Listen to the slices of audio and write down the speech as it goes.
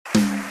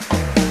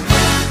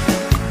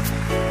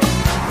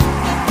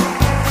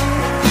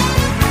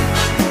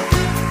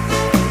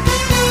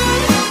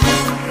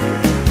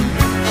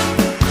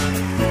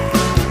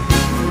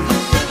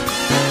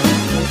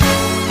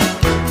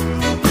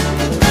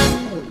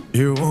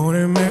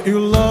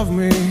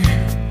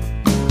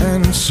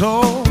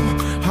So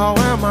how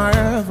am I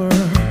ever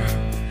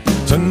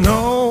to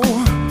know?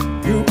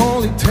 You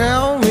only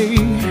tell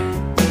me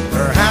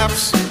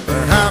perhaps,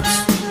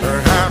 perhaps,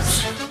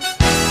 perhaps.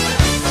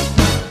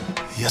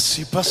 Y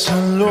así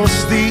pasan los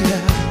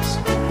días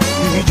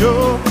y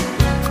yo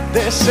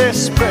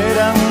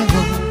desesperando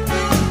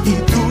y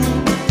tú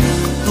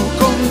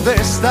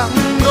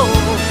contestando.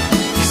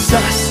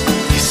 Quizás,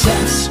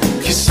 quizás,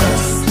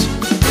 quizás.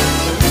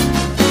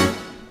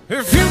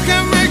 If you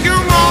can make your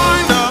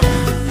mind up,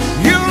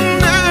 you'll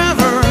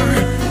never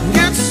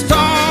get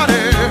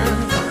started.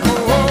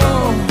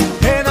 Oh,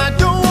 and I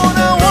don't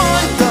wanna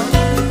wind up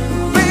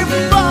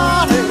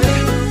body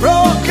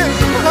broken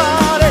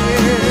hearted.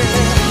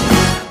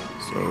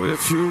 So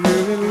if you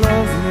really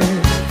love me,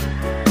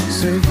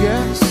 say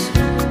yes.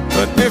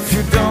 But if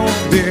you don't,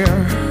 dear,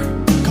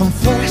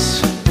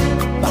 confess.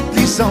 But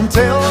please don't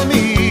tell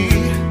me.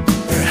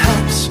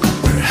 Perhaps,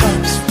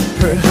 perhaps,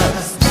 perhaps.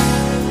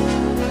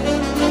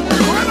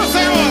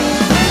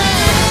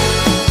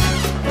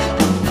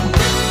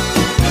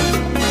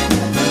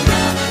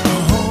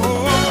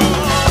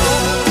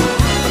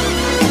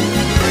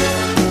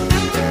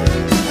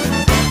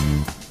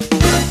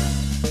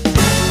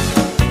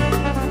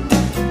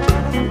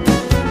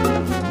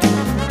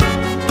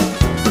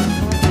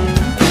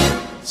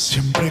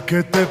 Siempre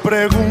que te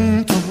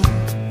pregunto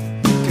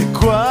que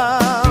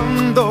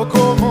cuándo,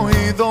 cómo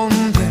y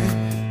dónde,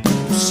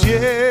 tú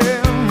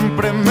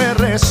siempre me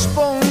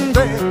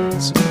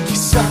respondes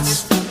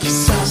quizás,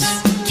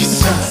 quizás,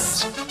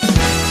 quizás.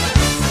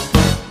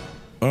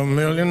 A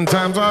million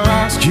times I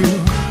ask you,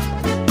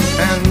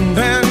 and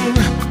then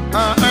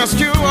I ask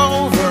you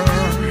over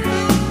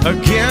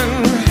again.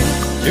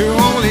 You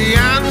only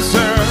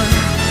answer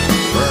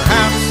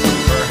perhaps,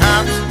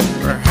 perhaps,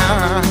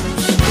 perhaps.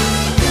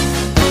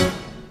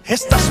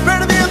 Estás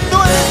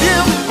perdiendo el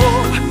tiempo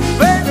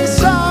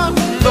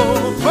pensando,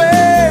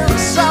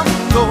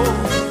 pensando.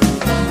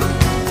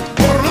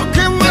 Por lo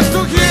que más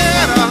tú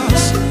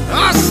quieras,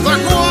 ¿hasta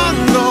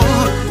cuándo?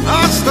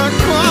 ¿Hasta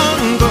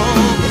cuándo?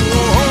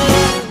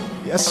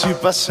 Y así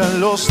pasan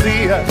los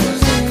días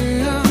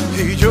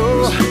y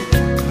yo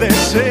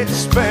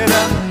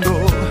desesperando.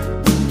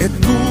 Y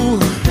tú